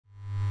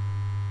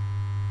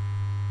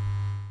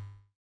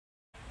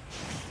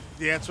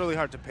Yeah, it's really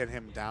hard to pin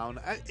him down.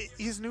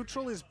 His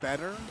neutral is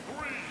better,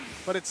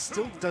 but it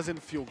still doesn't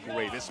feel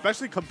great,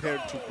 especially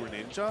compared to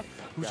Greninja,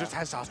 who just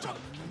has such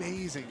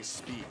amazing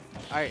speed.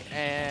 All right,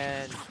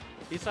 and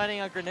he's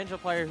fighting a Greninja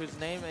player whose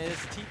name is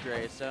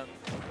Tigre, so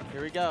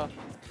here we go.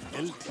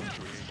 El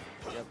Tigre.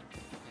 Yep.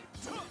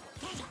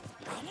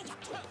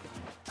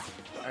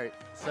 All right,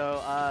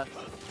 so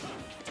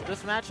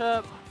this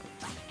matchup,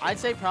 I'd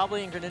say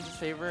probably in Greninja's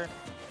favor.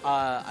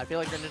 I feel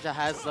like Greninja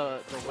has the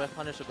whiff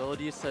punish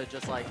abilities to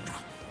just like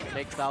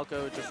make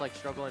Falco just like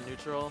struggle in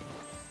neutral.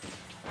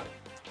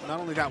 Not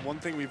only that, one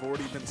thing we've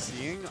already been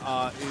seeing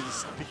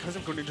is because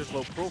of Greninja's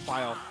low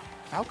profile,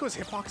 Falco's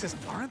hitboxes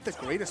aren't the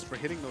greatest for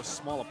hitting those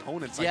small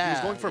opponents. Like, he was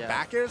going for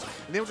back airs,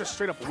 and they were just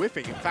straight up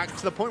whiffing. In fact,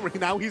 to the point where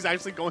now he's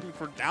actually going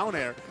for down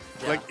air,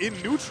 like in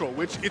neutral,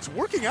 which it's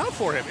working out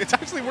for him. It's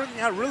actually working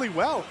out really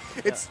well.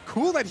 It's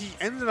cool that he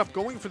ended up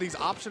going for these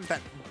options that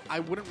I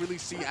wouldn't really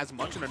see as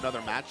much in another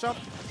matchup.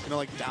 You know,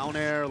 like down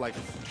air, like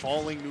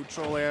falling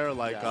neutral air,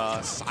 like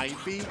side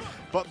B.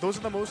 But those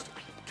are the most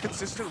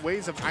consistent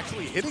ways of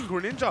actually hitting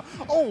Greninja.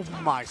 Oh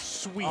my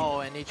sweet. Oh,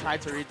 and he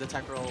tried to read the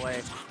tech roll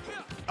away.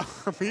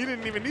 He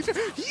didn't even need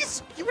to.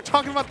 You were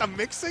talking about the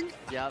mixing?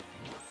 Yep.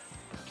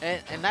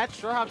 And that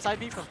short hop side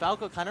B from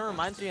Falco kind of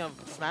reminds me of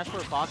Smash 4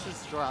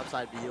 Fox's short hop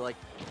side B. Like,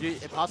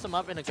 it pops him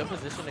up in a good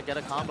position to get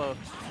a combo,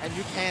 and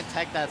you can't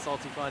tech that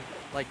salty fun.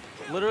 Like,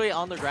 literally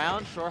on the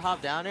ground, short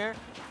hop down air,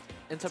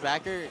 into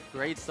back air,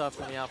 great stuff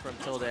coming out from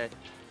Tilde.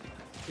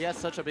 He has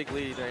such a big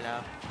lead right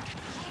now.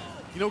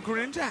 You know,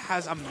 Greninja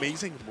has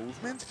amazing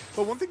movement,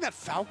 but one thing that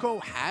Falco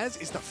has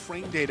is the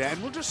frame data,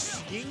 and we're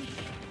just seeing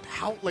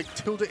how, like,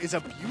 Tilde is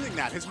abusing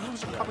that. His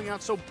moves are coming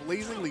out so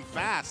blazingly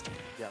fast.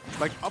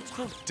 Like, up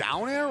throw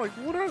down air? Like,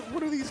 what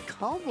are these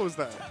combos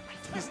that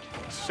he's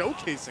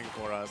showcasing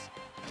for us?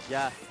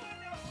 Yeah.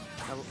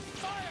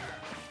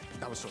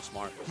 That was so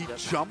smart. He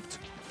jumped,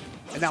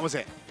 and that was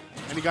it.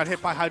 And he got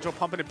hit by Hydro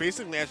Pump, and it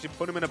basically actually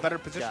put him in a better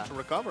position to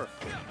recover.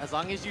 As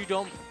long as you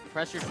don't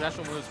press your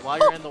special moves while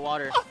you're in the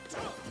water.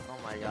 Oh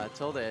my god,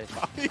 Tilde.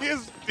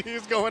 He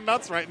is going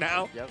nuts right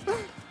now. Yep.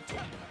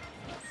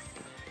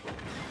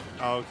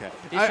 Oh, okay.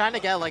 He's trying to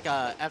get like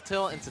a F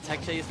tilt into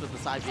tech chase with the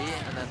side B,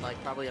 and then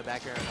like probably a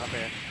back air and up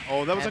air.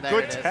 Oh, that was a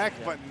good tech,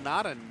 but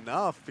not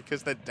enough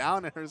because the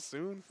down air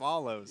soon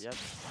follows. Yep.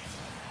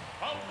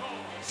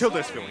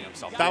 Tilde's feeling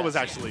himself. That was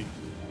actually.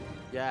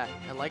 Yeah,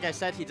 and like I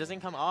said, he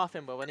doesn't come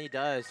often, but when he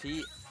does,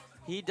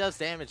 he does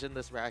damage in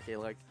this bracket.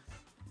 Like,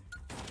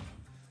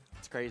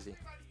 it's crazy.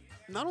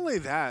 Not only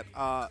that,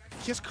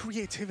 he has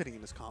creativity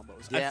in his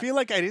combos. Yeah. I feel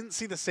like I didn't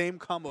see the same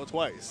combo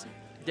twice.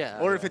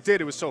 Yeah. Or if it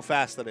did, it was so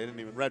fast that it didn't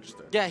even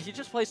register. Yeah, he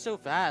just plays so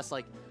fast.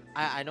 Like,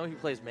 I know he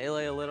plays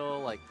melee a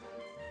little. Like,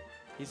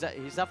 he's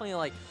definitely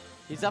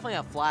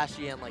a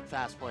flashy and like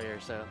fast player.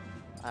 So,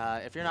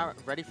 if you're not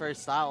ready for his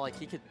style, like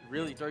he could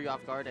really throw you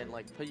off guard and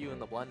like put you in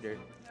the blender.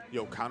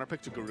 Yo,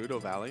 counterpick to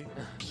Gerudo Valley.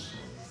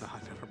 No,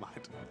 never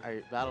mind. All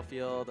right,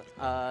 Battlefield.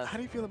 How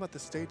do you feel about the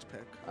stage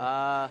pick?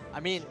 I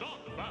mean,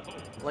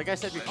 like I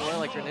said before,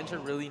 like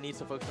Greninja really needs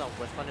to focus on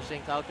whiff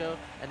punishing Falco,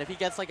 and if he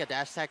gets like a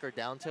dash attack or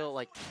down tilt,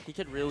 like he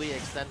could really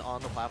extend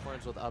on the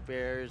platforms with up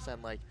airs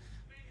and like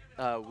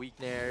weak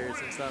nairs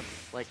and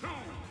stuff. Like,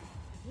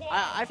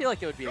 I feel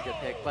like it would be a good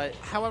pick, but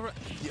however,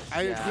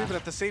 I agree. But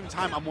at the same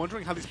time, I'm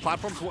wondering how these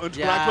platforms will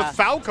interact with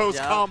Falco's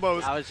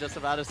combos. I was just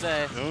about to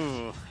say.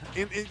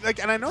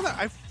 And I know that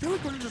I feel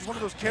like Greninja is one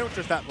of those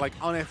characters that, like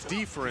on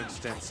FD, for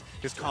instance,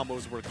 his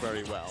combos work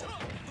very well.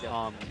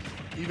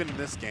 Even in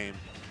this game.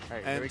 All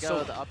right, here we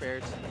go. The up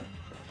airs.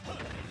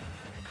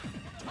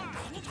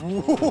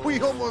 Ooh,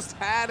 he almost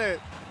had it.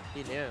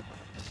 He knew.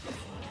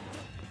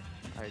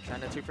 All right,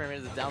 trying to 2-frame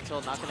into the down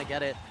tilt, not gonna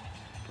get it.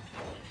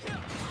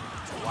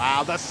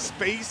 Wow, the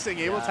spacing,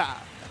 able to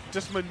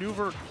just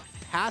maneuver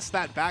past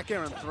that back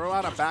air and throw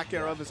out a back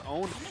air of his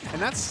own.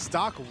 And that's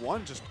stock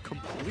one just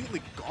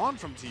completely gone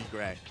from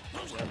Tigre.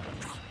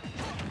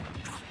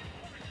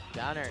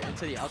 Down air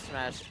into the up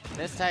smash.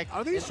 Miss tech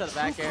Are these into the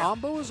back air.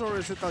 combos, or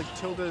is it like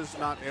Tilde's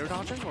not air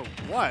dodging, or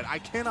what? I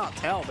cannot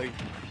tell. It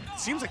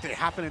seems like they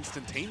happen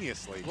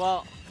instantaneously.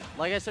 Well,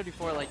 like I said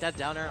before, like that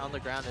down air on the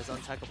ground is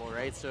untechable,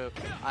 right? So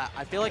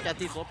I feel like at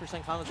these low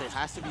percent combos, it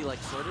has to be like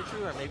sort of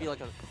true, or maybe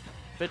like a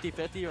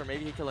 50-50, or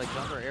maybe he could like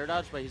jump or air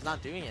dodge, but he's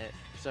not doing it.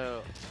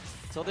 So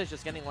Tilde's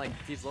just getting like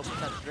these low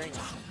percent strings.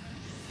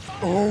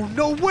 Oh,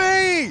 no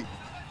way!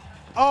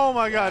 Oh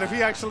my god, if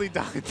he actually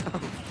died.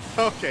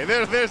 Okay,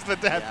 there's the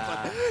death.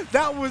 Yeah.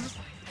 That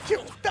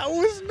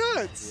was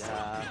nuts.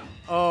 Yeah.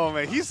 Oh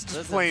man, he's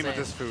just playing insane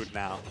with his food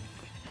now.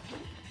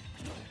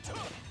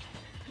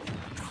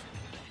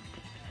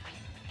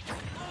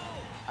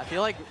 I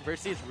feel like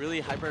versus these really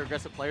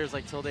hyper-aggressive players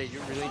like Tilde,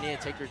 you really need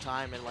to take your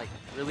time and like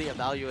really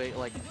evaluate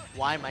like,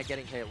 why am I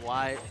getting hit?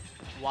 Why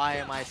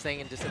am I staying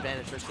in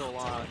disadvantage for so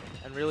long?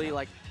 And really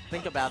like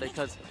think about it,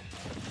 because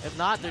if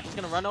not, they're just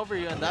gonna run over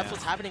you, and that's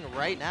what's happening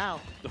right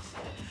now.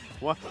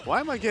 Why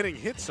am I getting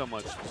hit so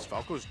much? Because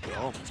Falco's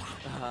dumb.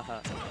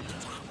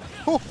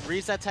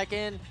 Reset tech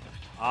in.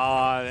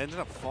 Ended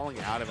up falling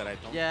out of it.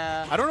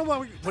 Yeah. I don't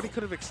know what he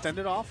could have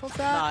extended off of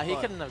that. Nah, he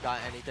couldn't have got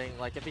anything.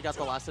 Like, if he got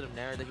the last hit of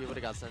Nair, then he would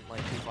have got sent,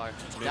 like, too far.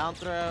 Down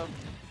throw.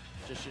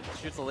 Just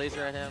shoots a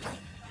laser at him.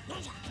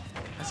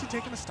 Has he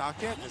taken a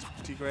stock yet? Has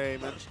Tigre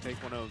managed to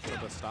take one of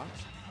the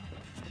stocks?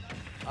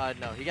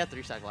 No, he got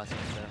 3-stack last game,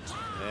 so.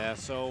 Yeah,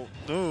 so,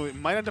 ooh, it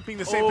might end up being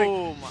the same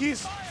thing.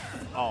 He's,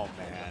 oh,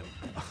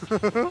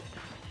 man.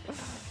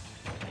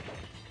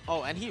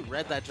 Oh, and he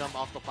read that jump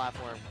off the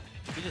platform.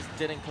 He just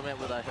didn't commit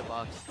with that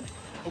hitbox.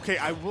 Okay,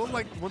 I will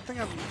like, one thing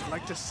I'd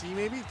like to see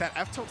maybe, that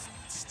F-tilt's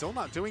still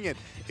not doing it,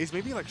 is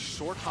maybe like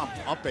short hop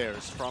up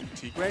airs from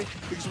Tigre,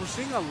 because we're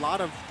seeing a lot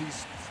of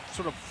these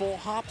sort of full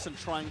hops and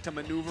trying to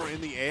maneuver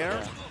in the air.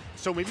 Yeah.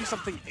 So maybe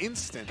something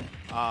instant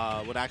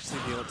would actually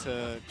be able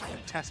to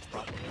test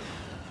properly.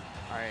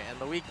 All right, and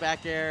the weak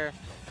back air,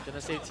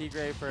 gonna save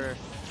Tigre for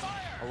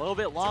a little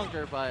bit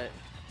longer, but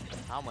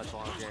how much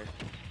longer?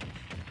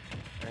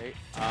 Right?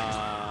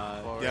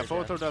 Yeah,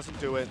 forward throw doesn't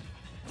do it.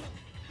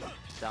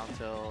 Down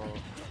till...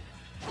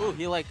 Ooh,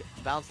 he like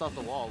bounced off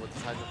the wall with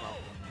his hydro pump.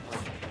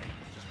 Like,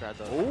 just grabbed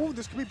the... Oh,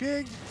 this could be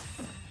big.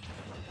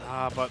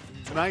 But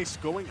nice,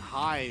 going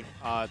high.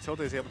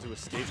 Tilde is able to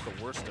escape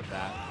the worst of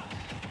that.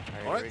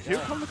 All right, here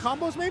come the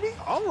combos maybe?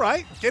 All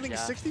right, getting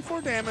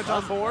 64 damage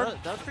on board.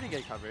 That was pretty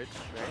good coverage,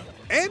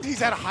 right? And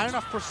he's at a high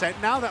enough percent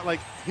now that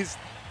like his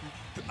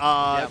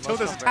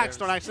Tilde's attacks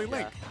don't actually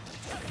link.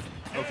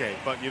 Okay,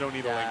 but you don't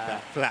need to link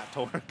that for that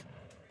to work.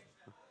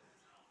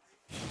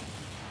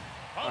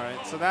 All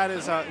right, so that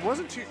is it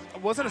wasn't a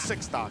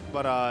 6-stock,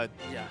 but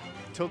yeah,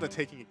 Tilde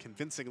taking a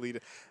convincing lead,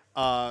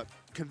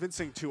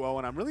 convincing 2-0,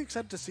 and I'm really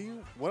excited to see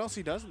what else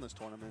he does in this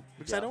tournament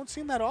because I don't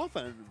see him that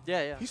often.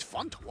 Yeah. He's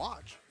fun to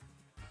watch.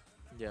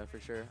 Yeah, for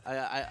sure.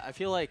 I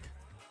feel like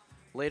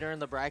later in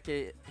the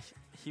bracket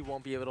he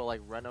won't be able to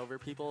like run over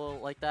people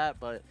like that,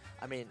 but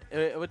I mean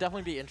it would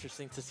definitely be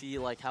interesting to see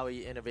like how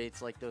he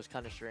innovates like those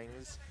kind of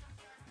strings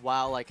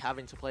while like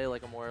having to play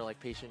like a more like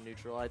patient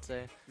neutral, I'd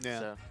say. Yeah.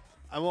 So.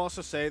 I will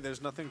also say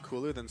there's nothing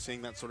cooler than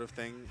seeing that sort of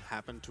thing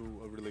happen to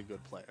a really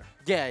good player.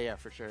 Yeah,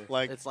 for sure.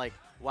 Like it's like,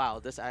 wow,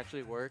 this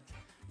actually worked,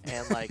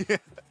 and like, yeah.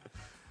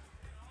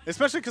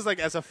 Especially because like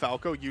as a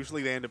Falco,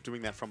 usually they end up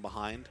doing that from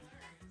behind.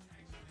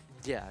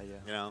 Yeah.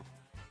 You know.